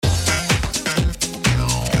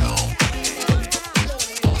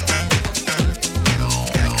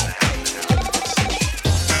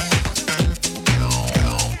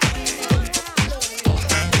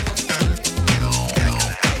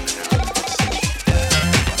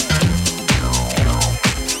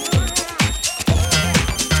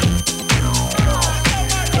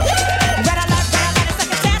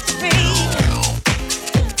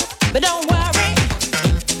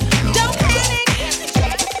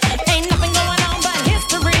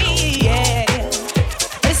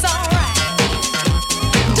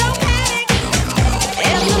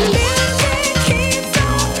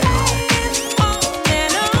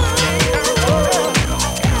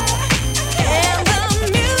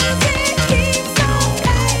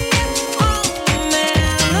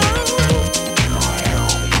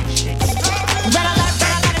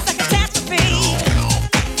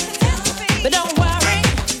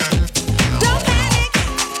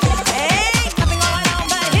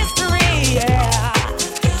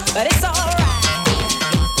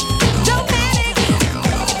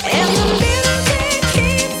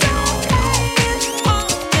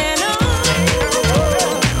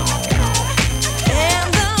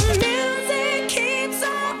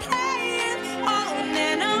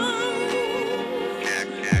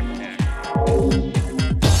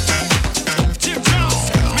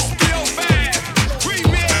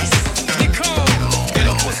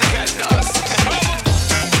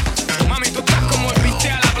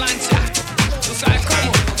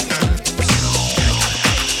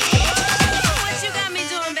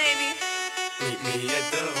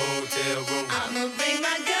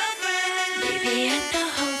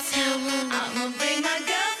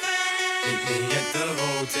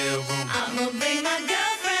hotel room. I'ma bring my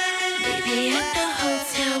girlfriend, meet me at the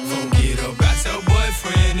hotel room. Forget about your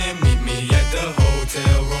boyfriend and meet me at the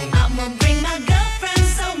hotel room. I'ma bring my girlfriend,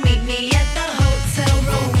 so meet me at the hotel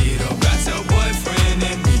room. Forget about your boyfriend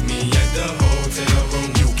and meet me at the hotel room.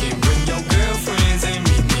 You can bring your girlfriends and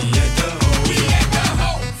meet me at the hotel. We at the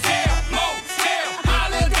hotel, motel,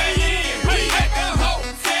 Holiday Inn. We at the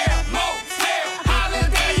hotel, motel,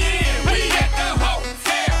 Holiday Inn. We at the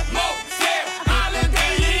hotel, motel,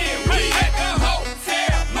 Holiday Inn. We at the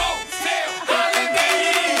hotel, motel, Holiday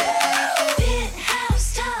Inn. Penthouse,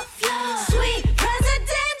 top floor, suite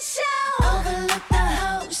presidential. Overlook the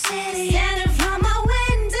whole city, standing from my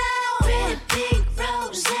window. Pretty pink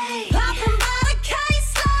rosé, popping by the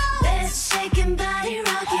caseload. Best shaking, body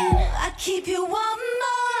rocking. I keep you one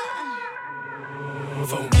more.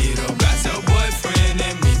 Forget about your boyfriend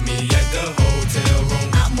and meet me at the hotel room.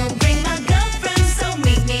 I'ma bring my girlfriend, so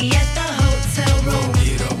meet me at the hotel room.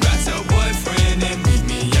 Forget about your boyfriend and meet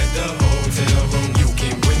me at the hotel room. You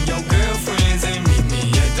can bring your girlfriends and meet me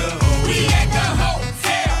at the hotel. We at the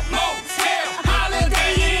hotel, motel,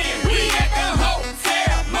 Holiday Inn. We at the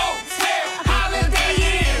hotel, motel, Holiday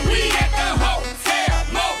Inn. We at the hotel,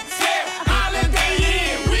 motel, Holiday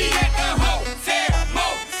Inn. We at the hotel,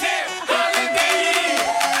 motel, Holiday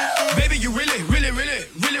Inn. Baby, you really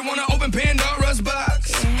wanna open Pandora's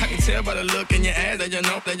box? I can tell by the look in your eyes that you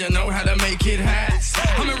know how to make it hot.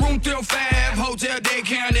 I'm in room 305, hotel day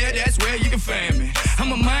count there, that's where you can find me.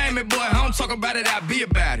 I'm a Miami boy, I don't talk about it, I be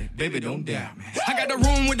about it. Baby, don't doubt me. I got the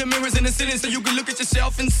room with the mirrors in the ceiling so you can look at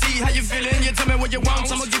yourself and see how you feeling. You tell me what you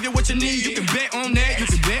want, I'ma give you what you need. You can bet on that, you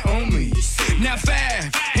can bet on me. Now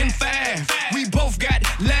 5 and 5, we both got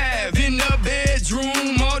live in the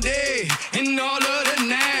bedroom all day and all of the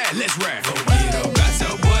night. Let's ride. Forget about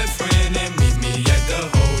your boyfriend and meet me at the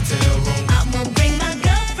hotel room. I'ma bring my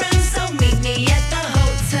girlfriend, so meet me at the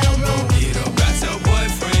hotel room. Forget about your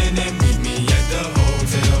boyfriend and meet me at the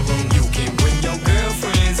hotel room. You can bring your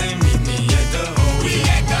girlfriends and meet me at the hotel. We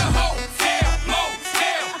at the hotel,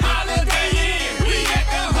 motel, Holiday Inn. We at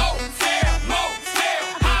the hotel, motel,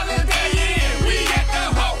 Holiday Inn. We at the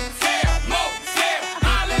hotel, motel,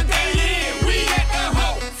 Holiday Inn. We at the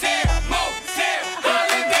hotel, motel,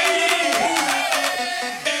 Holiday Inn.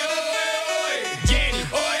 Jenny,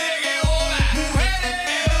 oye que hola, mujeres,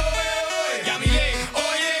 Yamile,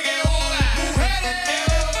 oye que hola, mujeres,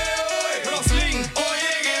 Roslyn,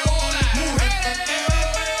 oye que hola, mujeres,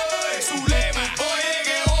 Zulema, oye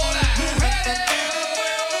que hola, mujeres,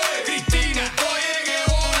 Cristina, oye que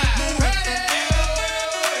hola, mujeres,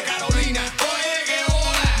 Carolina, oye que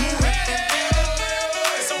hola, mujeres,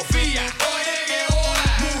 Sofía, oye que hola,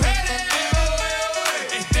 mujeres,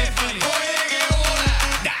 Stephanie, oye que hola,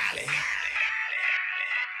 dale.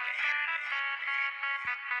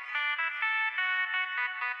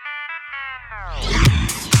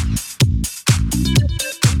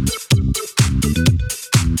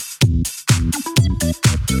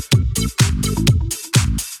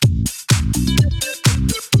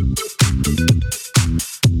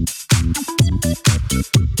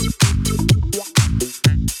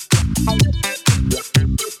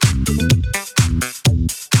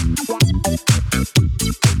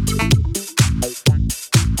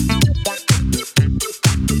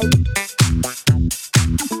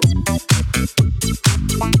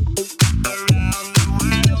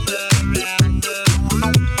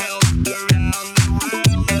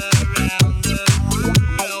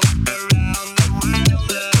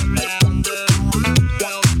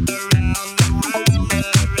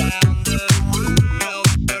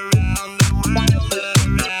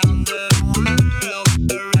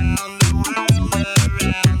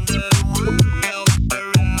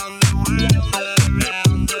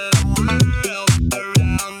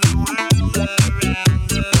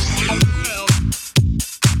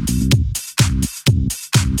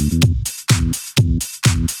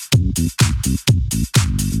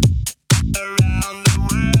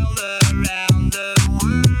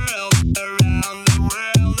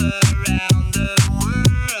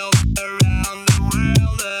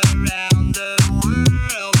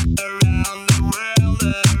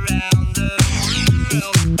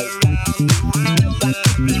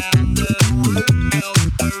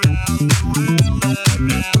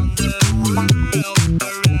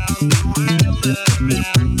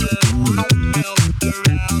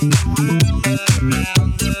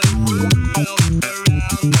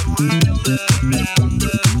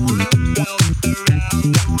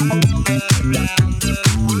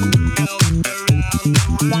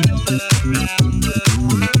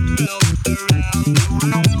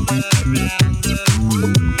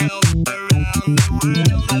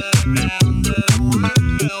 Around the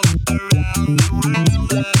world.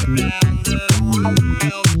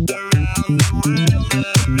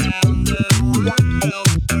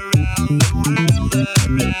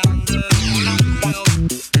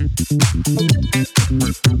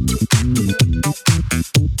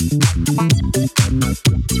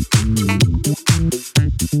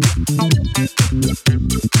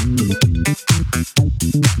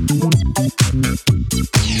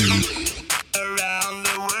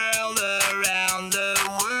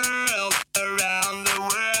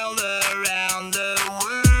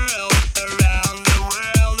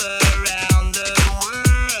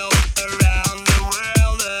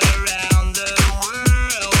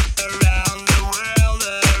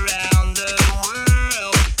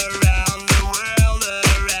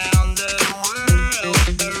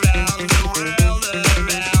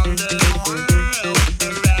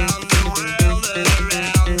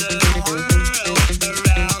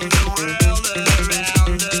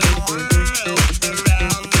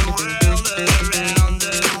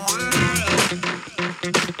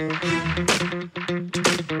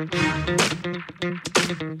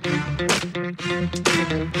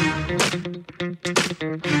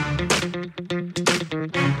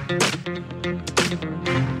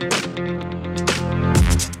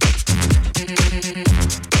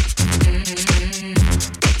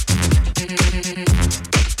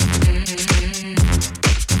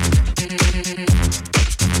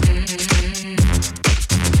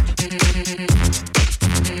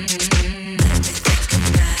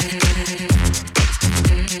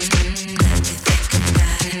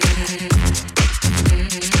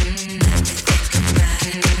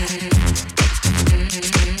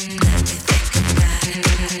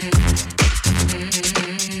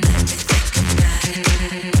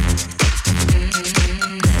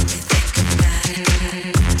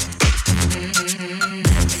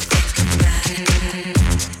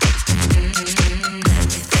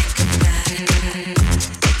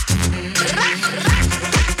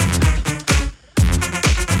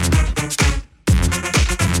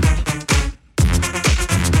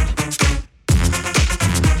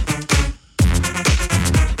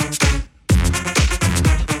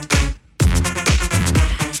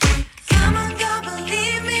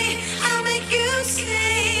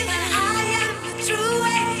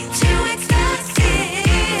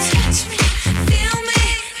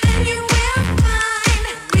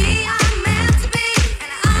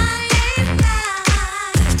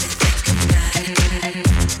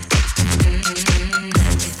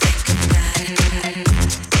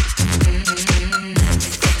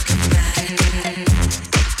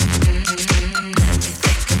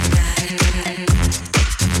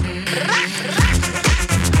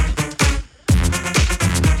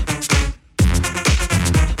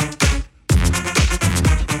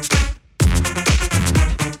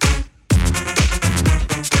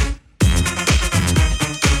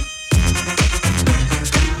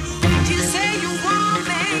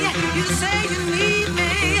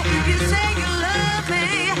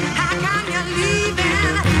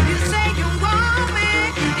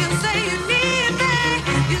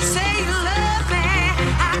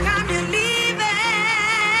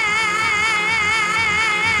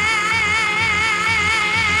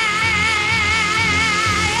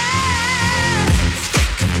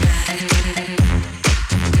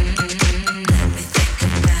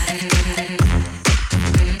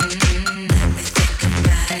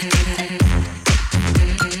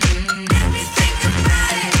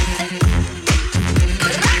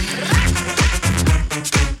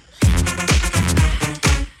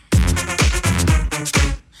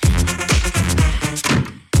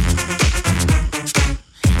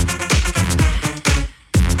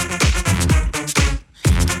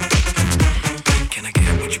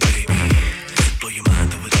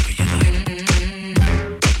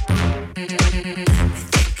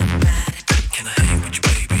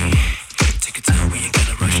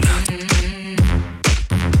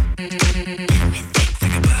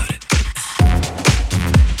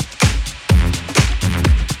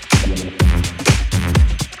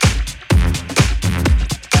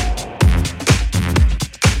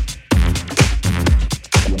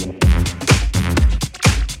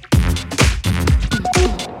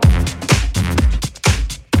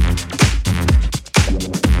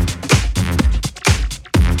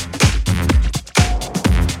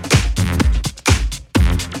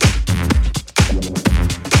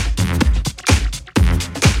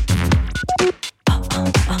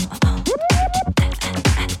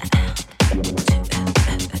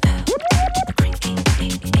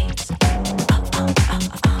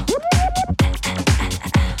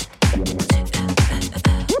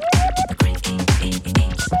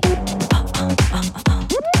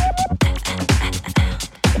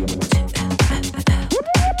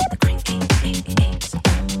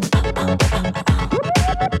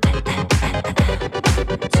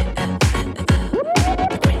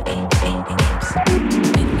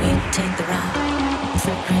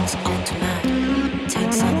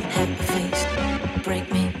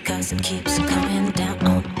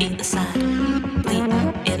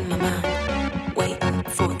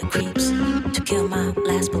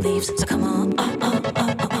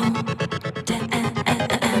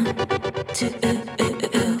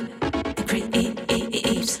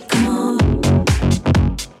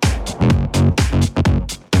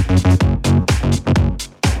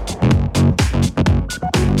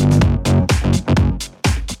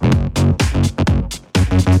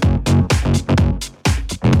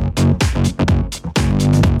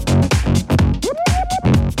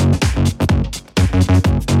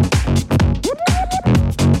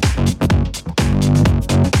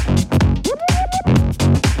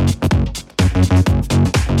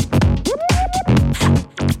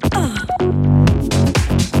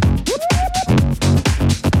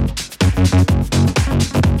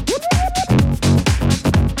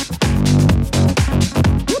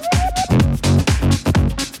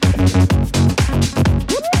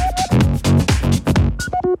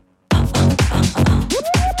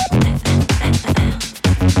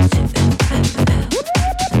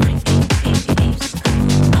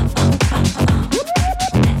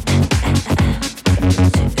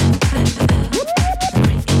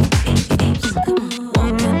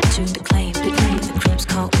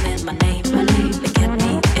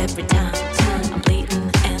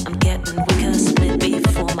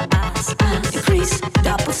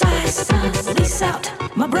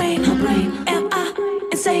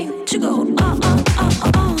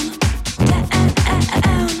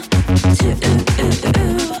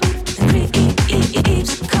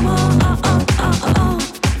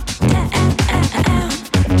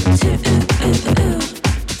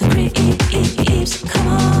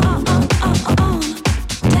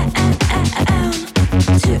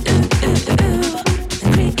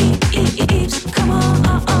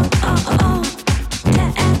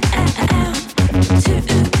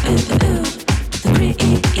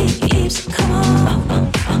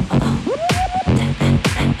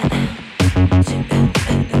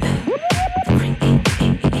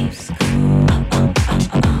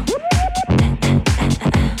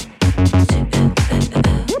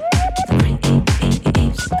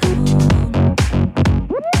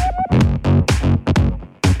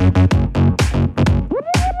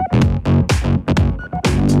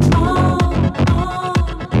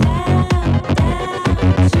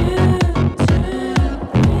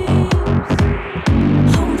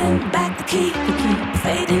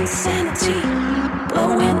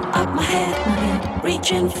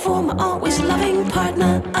 searching for my always loving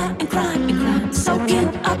partner in crime, soaking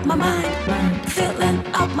up my mind, filling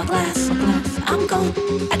up my glass. I'm gone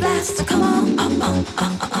at last, so come on,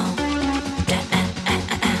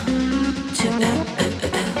 to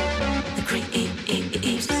the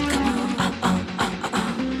creeps. Come on,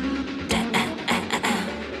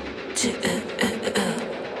 to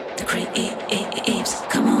the creeps.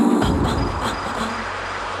 Come on,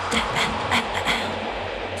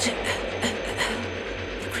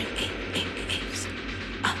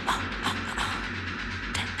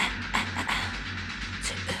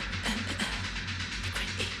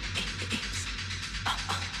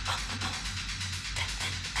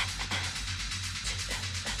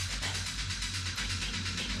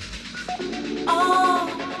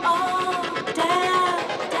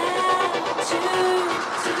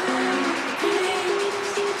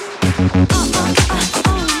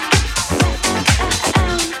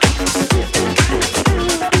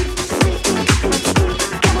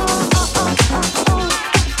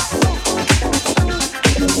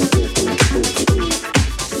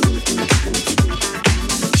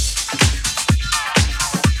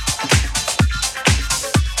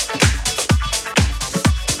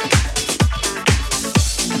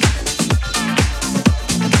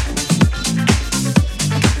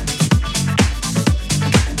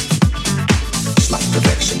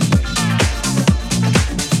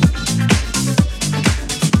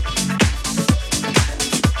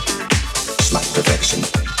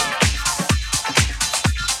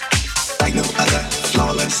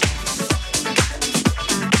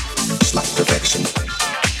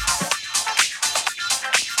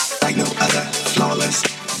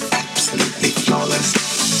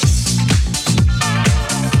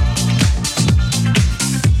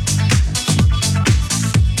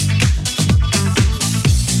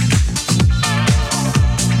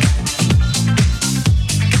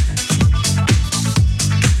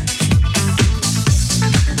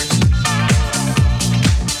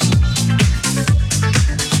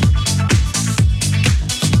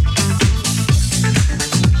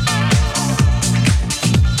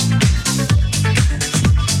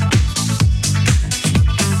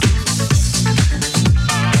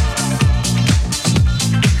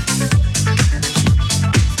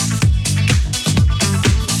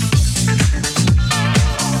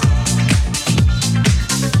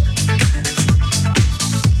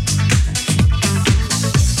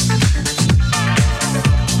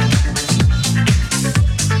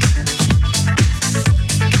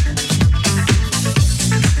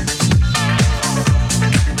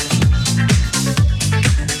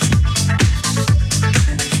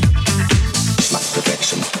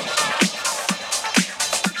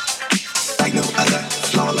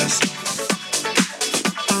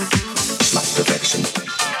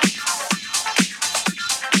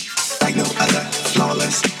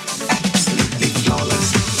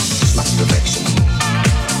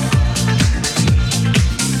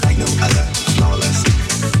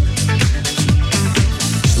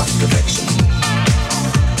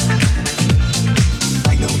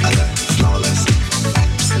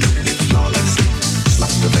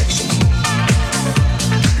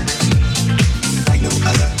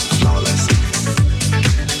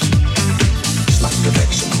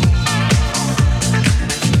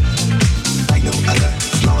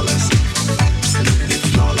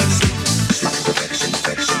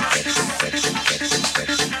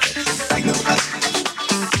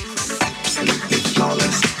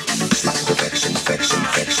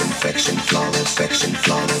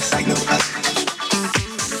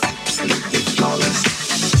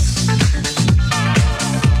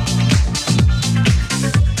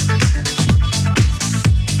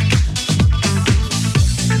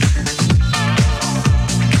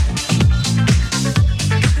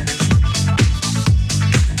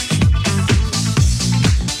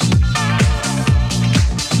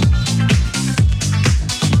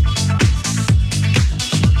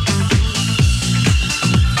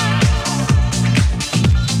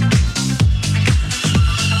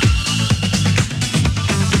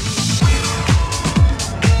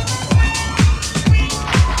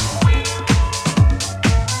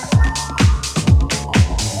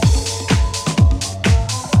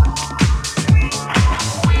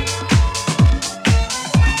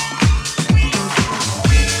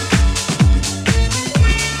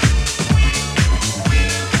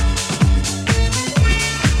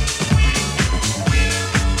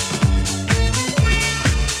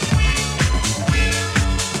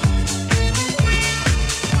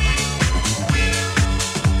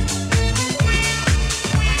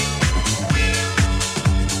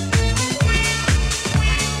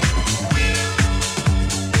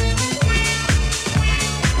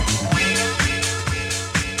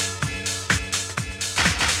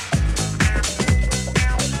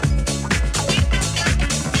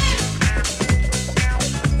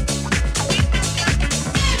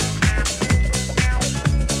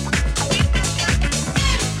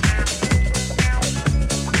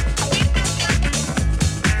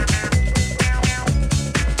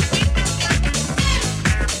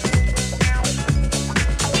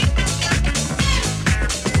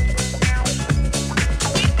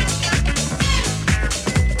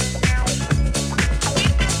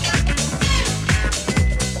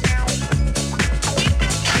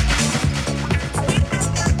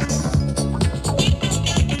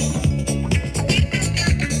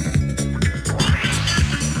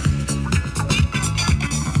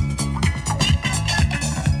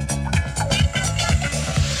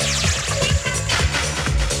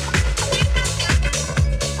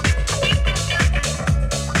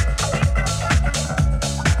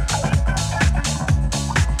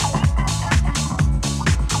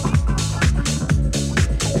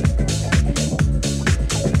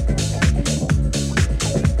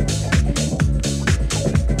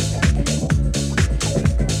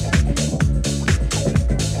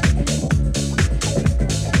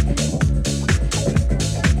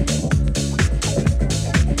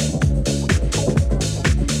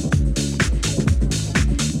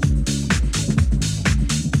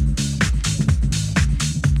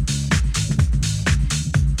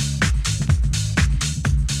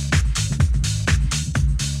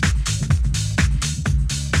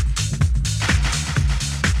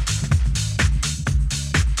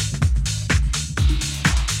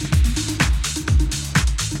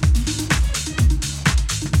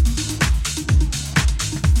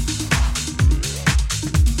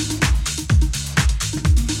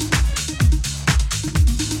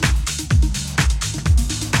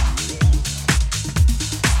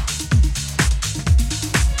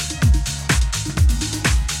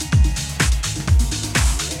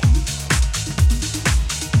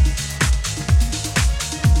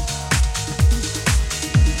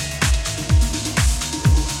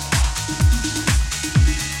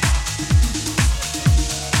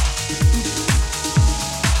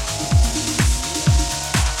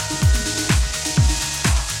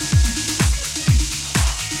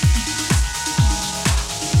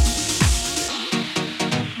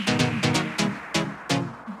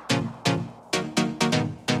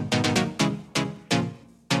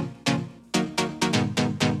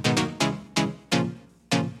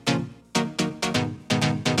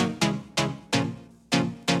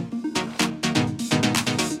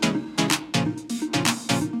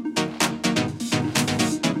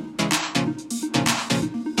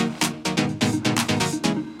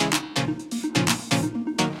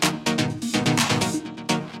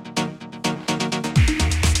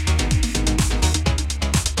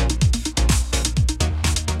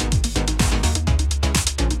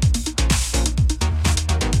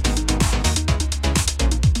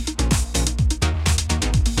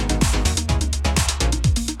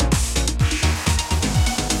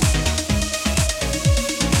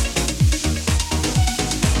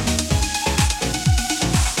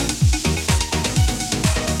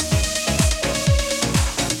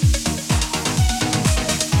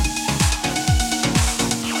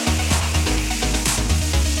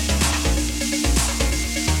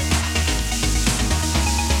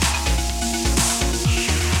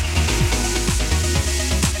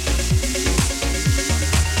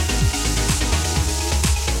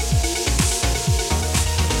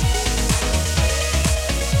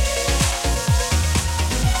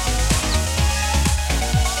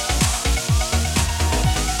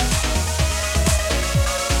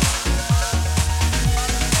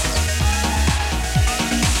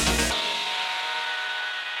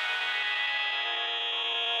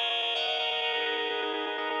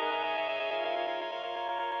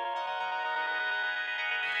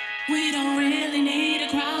 We don't really need a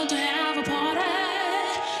crowd to have a party,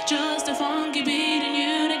 just a funky beat and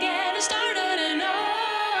you to get it started. And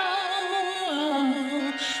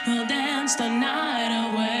oh, we'll dance the night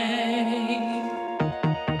away.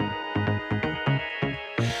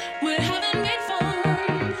 We're having great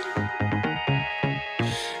fun.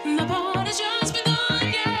 The party's just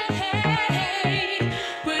begun, yeah.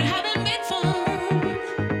 We're having big fun.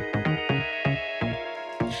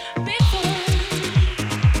 Big fun.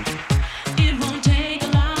 It won't take a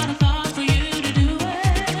lot of thought for you to do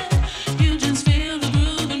it. You just feel the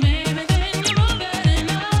groove and baby, then you move it and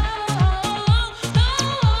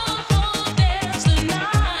oh, dance the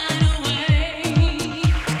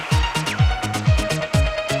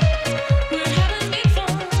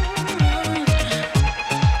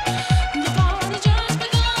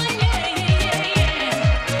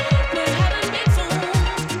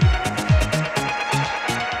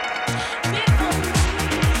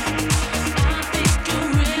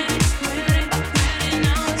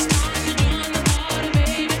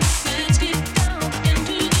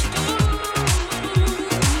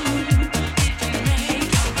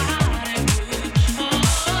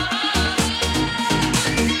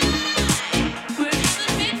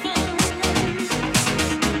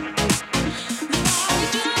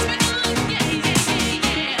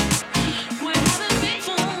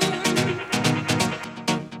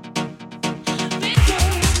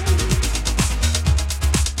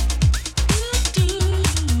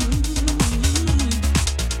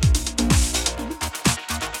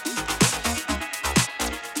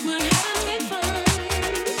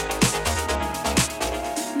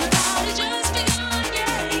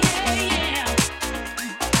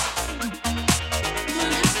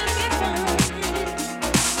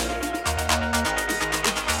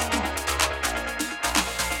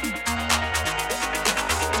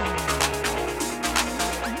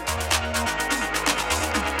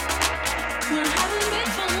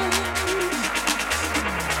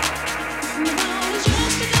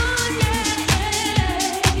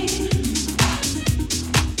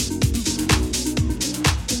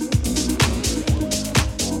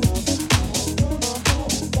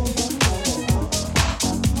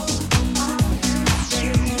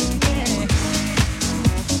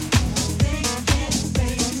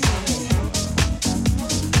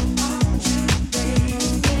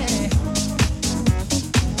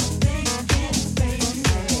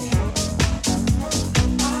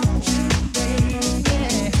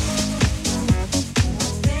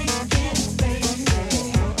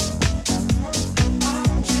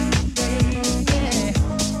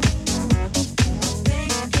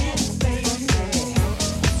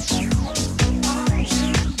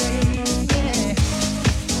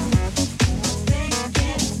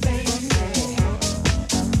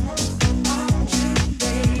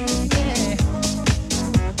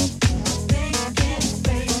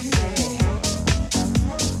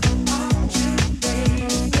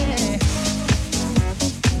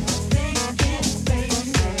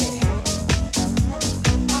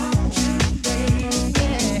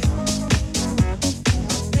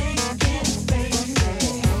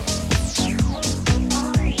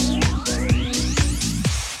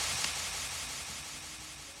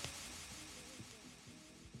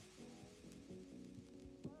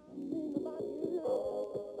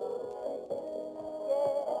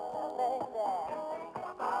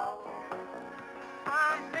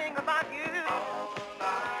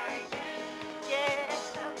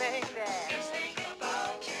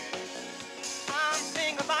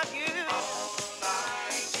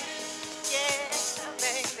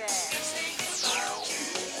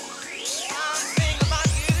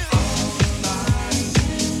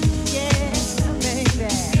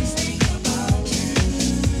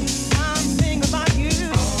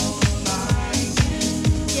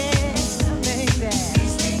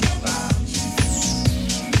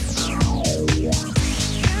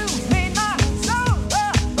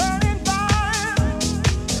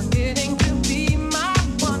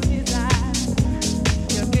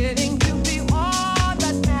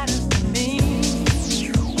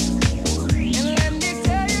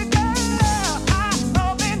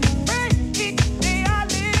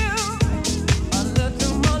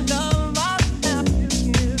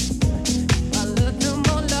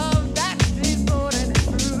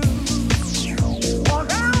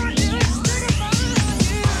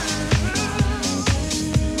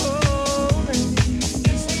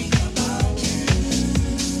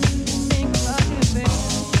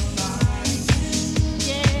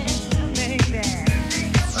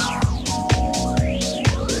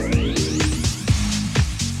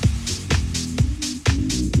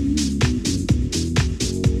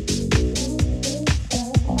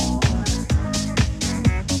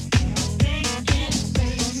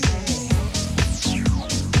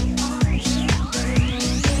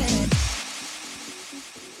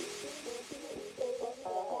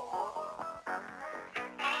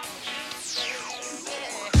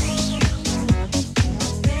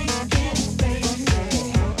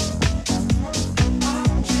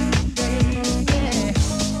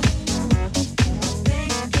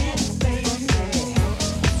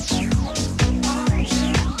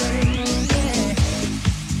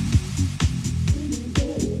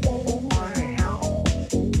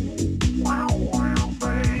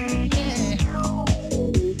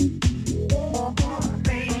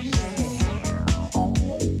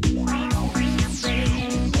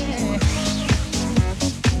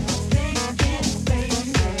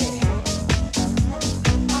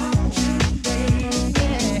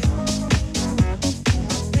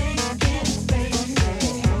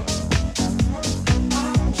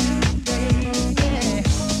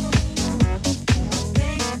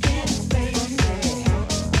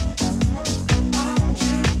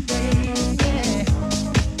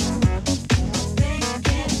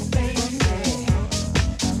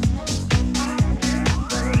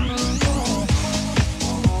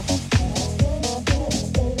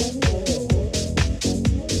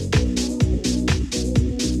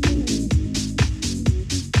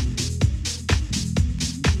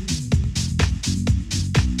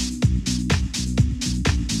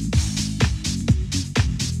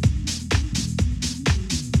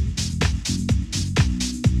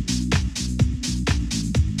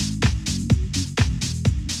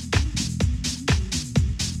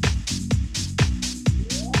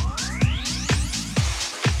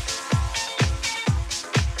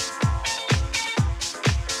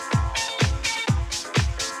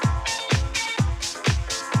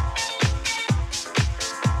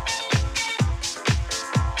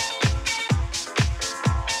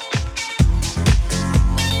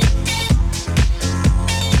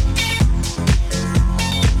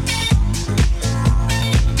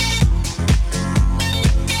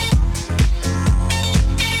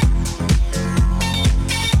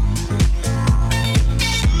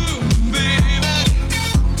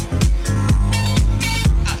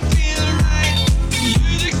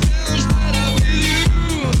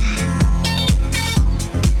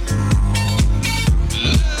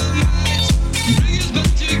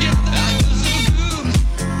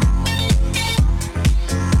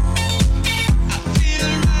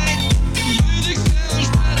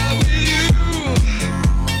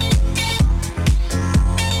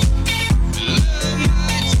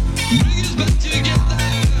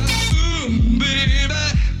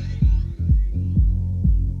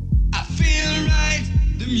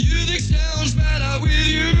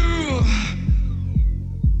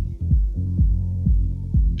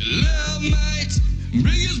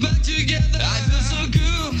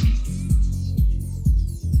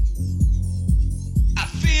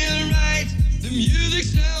music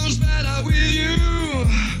sounds bad.